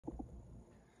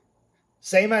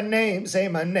Say my name, say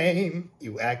my name.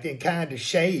 You acting kind of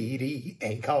shady.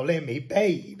 Ain't calling me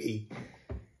baby.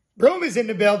 Broom is in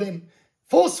the building.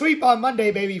 Full sweep on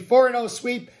Monday, baby. 4-0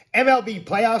 sweep. MLB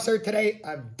playoffs are today.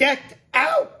 I'm decked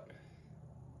out.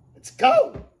 Let's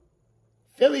go.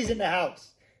 Phillies in the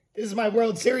house. This is my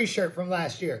World Series shirt from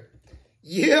last year.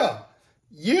 Yeah.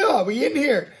 Yeah, we in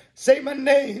here. Say my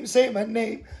name, say my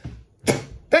name.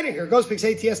 Benny here,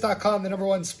 GhostPicksATS.com, the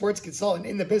 #1 sports consultant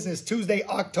in the business. Tuesday,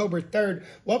 October 3rd.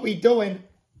 What we doing?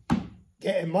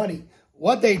 Getting money.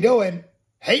 What they doing?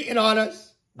 Hating on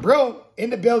us. Bro, in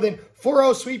the building.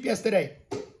 4-0 sweep yesterday.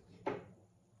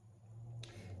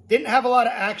 Didn't have a lot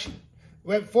of action.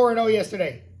 Went 4-0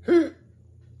 yesterday.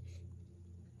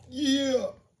 Yeah.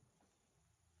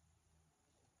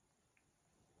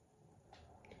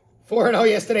 4-0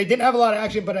 yesterday. Didn't have a lot of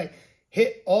action, but I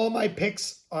hit all my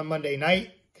picks on Monday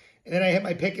night. And then I hit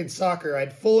my pick in soccer. I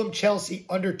had Fulham, Chelsea,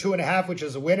 under 2.5, which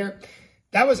is a winner.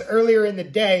 That was earlier in the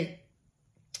day.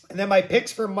 And then my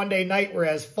picks for Monday night were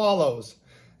as follows.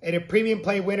 I had a premium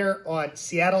play winner on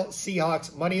Seattle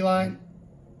Seahawks money line.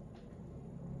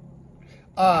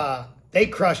 They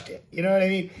crushed it. You know what I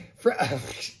mean?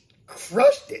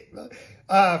 Crushed it.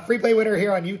 Free play winner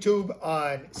here on YouTube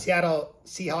on Seattle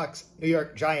Seahawks, New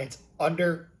York Giants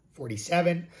under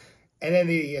 47. And then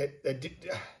the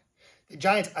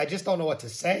Giants, I just don't know what to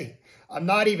say. I'm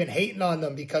not even hating on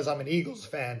them because I'm an Eagles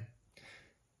fan.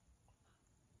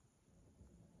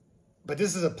 But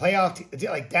this is a playoff team.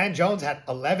 Like Dan Jones had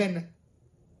 11,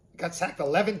 got sacked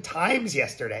 11 times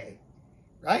yesterday,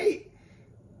 right?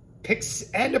 Picks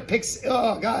and a picks.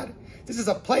 Oh, God. This is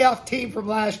a playoff team from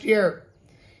last year.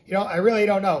 You know, I really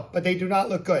don't know. But they do not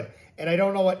look good. And I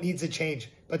don't know what needs to change.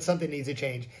 But something needs to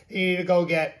change. They need to go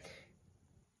get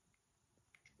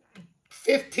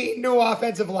 15 new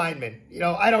offensive linemen. You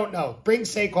know, I don't know. Bring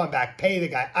Saquon back. Pay the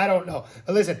guy. I don't know.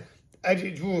 But listen,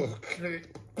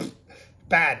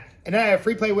 bad. And then I have a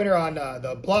free play winner on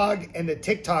the blog and the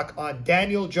TikTok on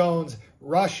Daniel Jones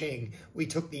rushing. We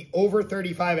took the over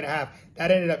 35.5.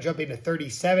 That ended up jumping to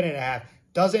 37.5.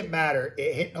 Doesn't matter.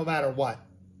 It hit no matter what.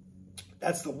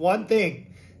 That's the one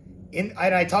thing. And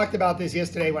I talked about this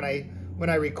yesterday when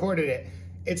I recorded it.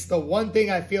 It's the one thing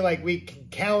I feel like we can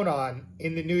count on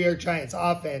in the New York Giants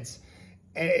offense.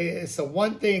 And it's the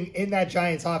one thing in that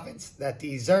Giants offense that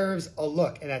deserves a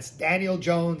look. And that's Daniel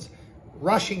Jones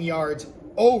rushing yards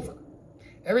over.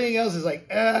 Everything else is like,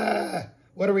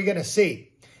 what are we going to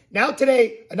see? Now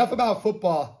today, enough about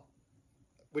football,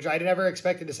 which I never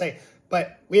expected to say,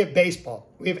 but we have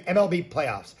baseball. We have MLB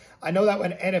playoffs. I know that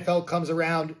when NFL comes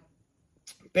around,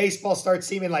 baseball starts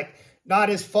seeming like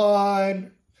not as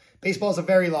fun. Baseball is a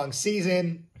very long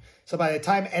season. So by the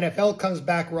time NFL comes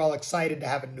back, we're all excited to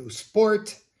have a new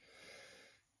sport.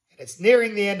 And it's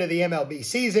nearing the end of the MLB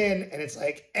season. And it's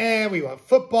like, we want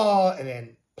football. And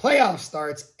then playoff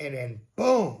starts. And then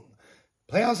boom.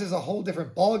 Playoffs is a whole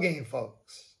different ball game,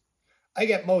 folks. I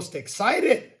get most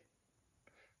excited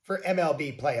for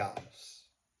MLB playoffs.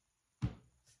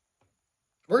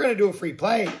 We're going to do a free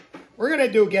play. We're going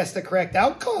to do guess the correct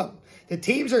outcome. The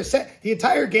teams are set. The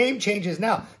entire game changes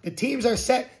now. The teams are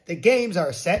set. The games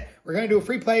are set. We're going to do a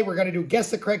free play. We're going to do guess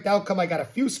the correct outcome. I got a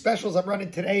few specials I'm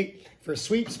running today for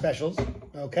sweep specials.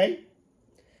 Okay?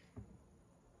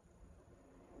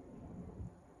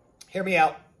 Hear me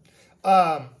out.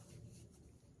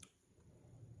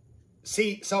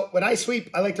 See, so when I sweep,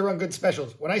 I like to run good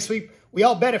specials. When I sweep, we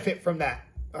all benefit from that.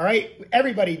 All right?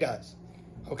 Everybody does.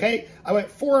 Okay? I went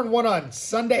 4-1 on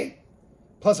Sunday.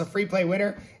 Plus a free play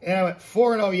winner. And I went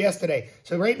 4-0 yesterday.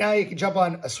 So right now you can jump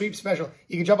on a sweep special.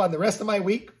 You can jump on the rest of my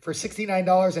week for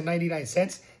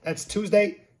 $69.99. That's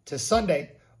Tuesday to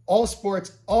Sunday. All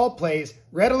sports, all plays.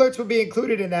 Red alerts will be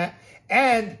included in that.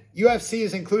 And UFC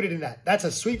is included in that. That's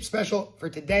a sweep special for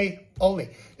today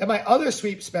only. Then my other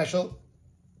sweep special,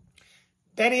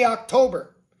 Benny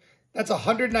October. That's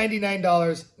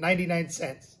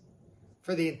 $199.99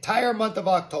 for the entire month of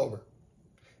October.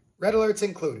 Red alerts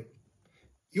included.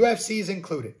 UFC is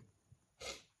included.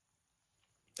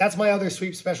 That's my other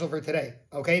sweep special for today.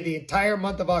 Okay, the entire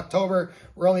month of October.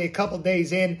 We're only a couple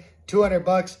days in.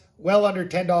 $200, well under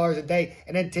 $10 a day.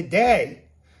 And then today,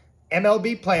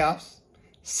 MLB playoffs,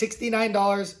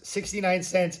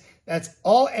 $69.69. That's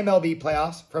all MLB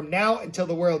playoffs from now until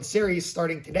the World Series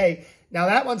starting today. Now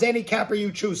that one's any capper you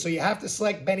choose, so you have to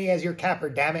select Benny as your capper.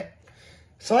 Damn it!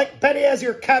 Select Benny as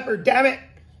your capper. Damn it!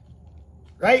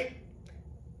 Right?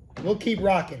 We'll keep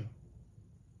rocking.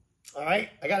 All right?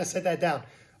 I got to set that down.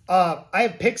 I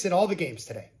have picks in all the games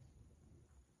today.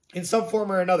 in some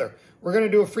form or another. We're going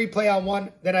to do a free play on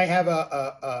one. Then I have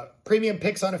a premium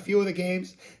picks on a few of the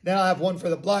games. Then I'll have one for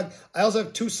the blog. I also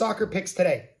have 2 soccer picks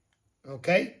today.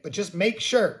 Okay? But just make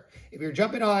sure, if you're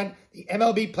jumping on the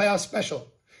MLB playoff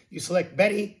special, you select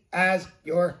Betty as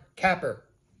your capper.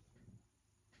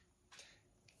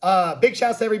 Big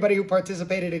shouts to everybody who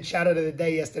participated in Shout Out of the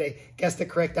Day yesterday. Guess the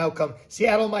correct outcome.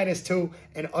 Seattle -2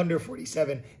 and under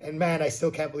 47. And man, I still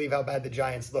can't believe how bad the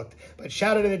Giants looked. But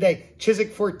Shout Out of the Day.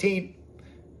 Chiswick 14.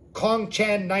 Kong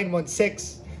Chan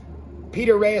 916.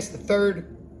 Peter Reyes III.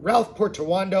 Ralph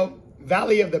Portuando.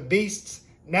 Valley of the Beasts.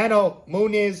 Nano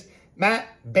Muniz. Matt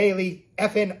Bailey.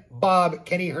 Effin Bob.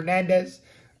 Kenny Hernandez.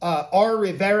 R.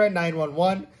 Rivera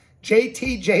 911.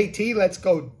 JT. Let's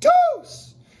go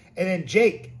Deuce. And then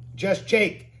Jake. Just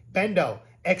Jake, Bendo,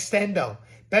 Extendo,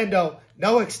 Bendo,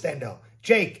 no Extendo,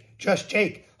 Jake, just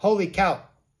Jake. Holy cow.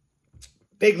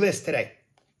 Big list today.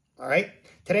 All right.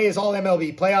 Today is all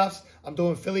MLB playoffs. I'm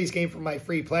doing Phillies game for my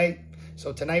free play.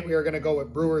 So tonight we are going to go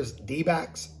with Brewers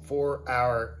D-backs for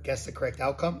our guess the correct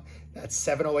outcome. That's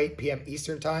 7:08 p.m.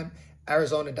 Eastern time.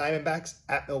 Arizona Diamondbacks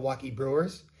at Milwaukee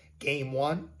Brewers. Game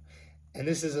 1. And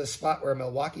this is a spot where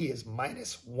Milwaukee is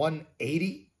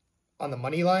 -180. On the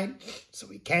money line. So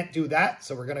we can't do that.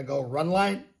 So we're going to go run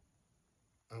line.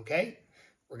 Okay.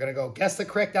 We're going to go guess the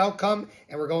correct outcome.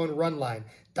 And we're going run line.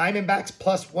 Diamondbacks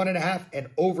 +1.5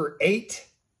 and over 8.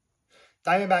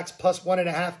 Diamondbacks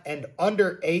 +1.5 and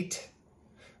under 8.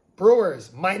 Brewers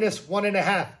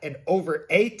 -1.5 and over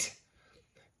 8.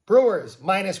 Brewers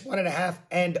 -1.5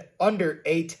 and under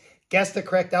 8. Guess the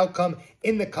correct outcome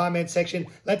in the comment section.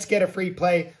 Let's get a free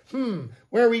play.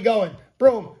 Where are we going?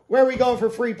 Broom, where are we going for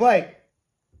free play?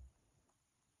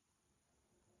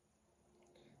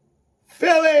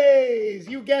 Phillies!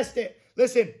 You guessed it.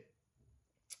 Listen,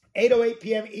 8:08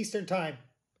 p.m. Eastern time.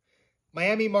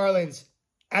 Miami Marlins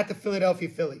at the Philadelphia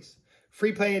Phillies.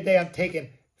 Free play today, I'm taking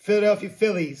Philadelphia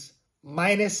Phillies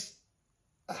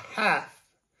 -0.5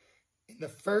 in the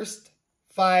first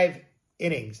 5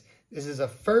 innings. This is a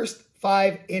first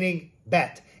 5 inning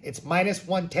bet. It's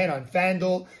 -110 on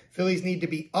FanDuel. Phillies need to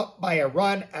be up by a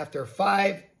run after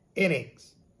 5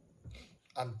 innings.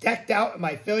 I'm decked out in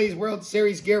my Phillies World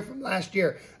Series gear from last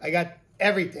year. I got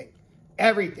everything.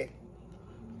 Everything.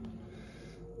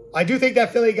 I do think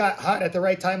that Philly got hot at the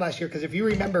right time last year because if you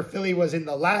remember, Philly was in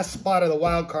the last spot of the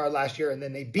wild card last year, and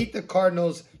then they beat the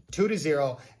Cardinals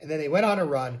 2-0, and then they went on a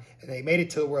run, and they made it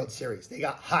to the World Series. They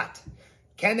got hot.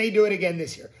 Can they do it again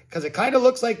this year? Because it kind of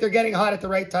looks like they're getting hot at the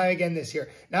right time again this year.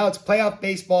 Now it's playoff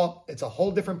baseball. It's a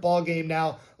whole different ball game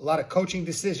now. A lot of coaching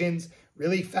decisions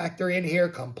really factor in here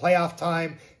come playoff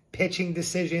time. Pitching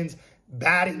decisions,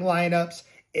 batting lineups.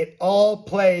 It all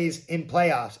plays in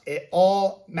playoffs. It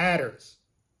all matters.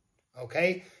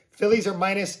 Okay? Phillies are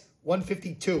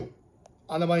 -152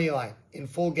 on the money line in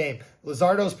full game.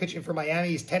 Luzardo's pitching for Miami.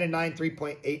 He's 10-9,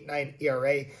 3.89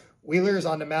 ERA. Wheeler's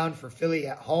on the mound for Philly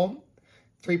at home.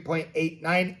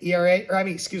 3.89 ERA,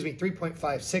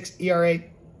 3.56 ERA.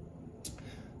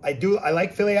 I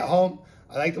like Philly at home.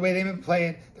 I like the way they've been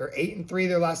playing. They're 8-3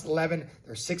 their last 11.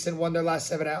 They're 6-1 their last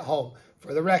 7 at home.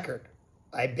 For the record,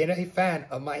 I've been a fan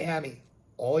of Miami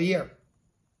all year.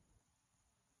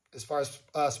 As far as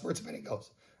sports betting goes,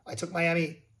 I took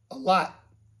Miami a lot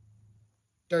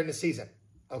during the season.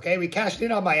 Okay, we cashed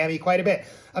in on Miami quite a bit.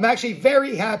 I'm actually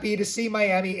very happy to see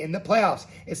Miami in the playoffs.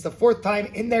 It's the 4th time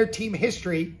in their team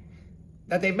history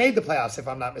that they've made the playoffs, if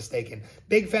I'm not mistaken.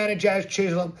 Big fan of Jazz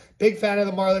Chisholm. Big fan of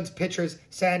the Marlins pitchers,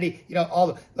 Sandy.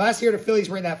 Last year the Phillies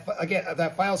were in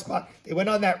that final spot. They went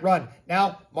on that run.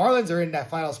 Now Marlins are in that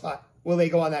final spot. Will they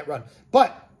go on that run?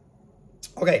 But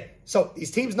okay, so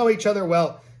these teams know each other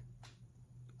well.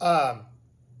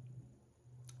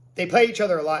 They play each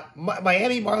other a lot.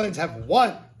 Miami Marlins have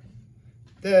won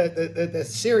the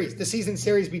series, the season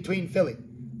series between Philly.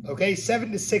 Okay,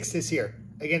 7-6 this year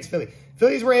against Philly.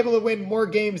 Phillies were able to win more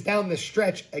games down the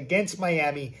stretch against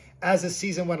Miami as the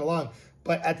season went along.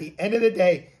 But at the end of the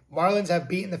day, Marlins have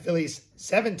beaten the Phillies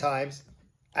 7 times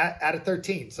out of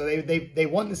 13. So they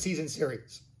won the season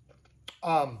series.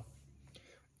 Now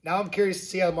I'm curious to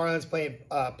see how the Marlins play in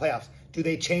playoffs. Do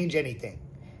they change anything?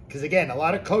 Because again, a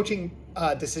lot of coaching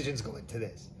decisions go into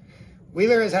this.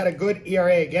 Wheeler has had a good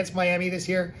ERA against Miami this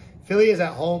year. Philly is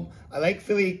at home. I like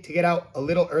Philly to get out a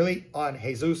little early on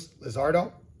Jesus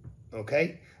Luzardo.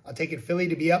 Okay? I'm taking Philly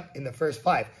to be up in the first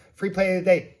 5. Free play of the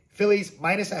day. Phillies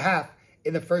 -0.5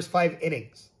 in the first 5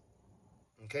 innings.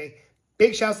 Okay?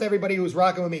 Big shouts to everybody who was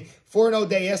rocking with me. 4-0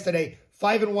 day yesterday.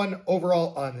 5-1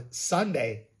 overall on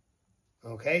Sunday.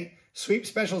 Okay? Sweep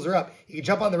specials are up. You can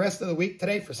jump on the rest of the week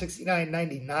today for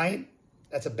 $69.99.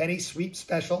 That's a Benny Sweep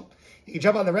special. You can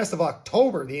jump on the rest of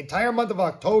October, the entire month of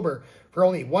October, for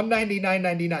only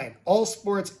 $199.99. All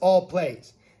sports, all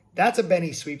plays. That's a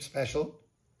Benny Sweep special.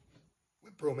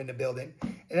 With Broom in the building.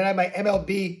 And then I have my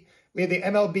MLB. We have the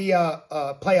MLB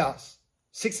playoffs.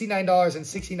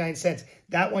 $69.69.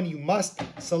 That one you must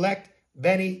select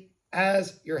Benny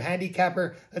as your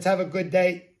handicapper. Let's have a good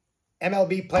day.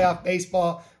 MLB playoff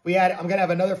baseball. I'm going to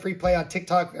have another free play on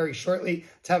TikTok very shortly.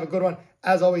 Let's have a good one.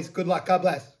 As always, good luck. God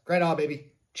bless. Grind on,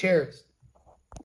 baby. Cheers.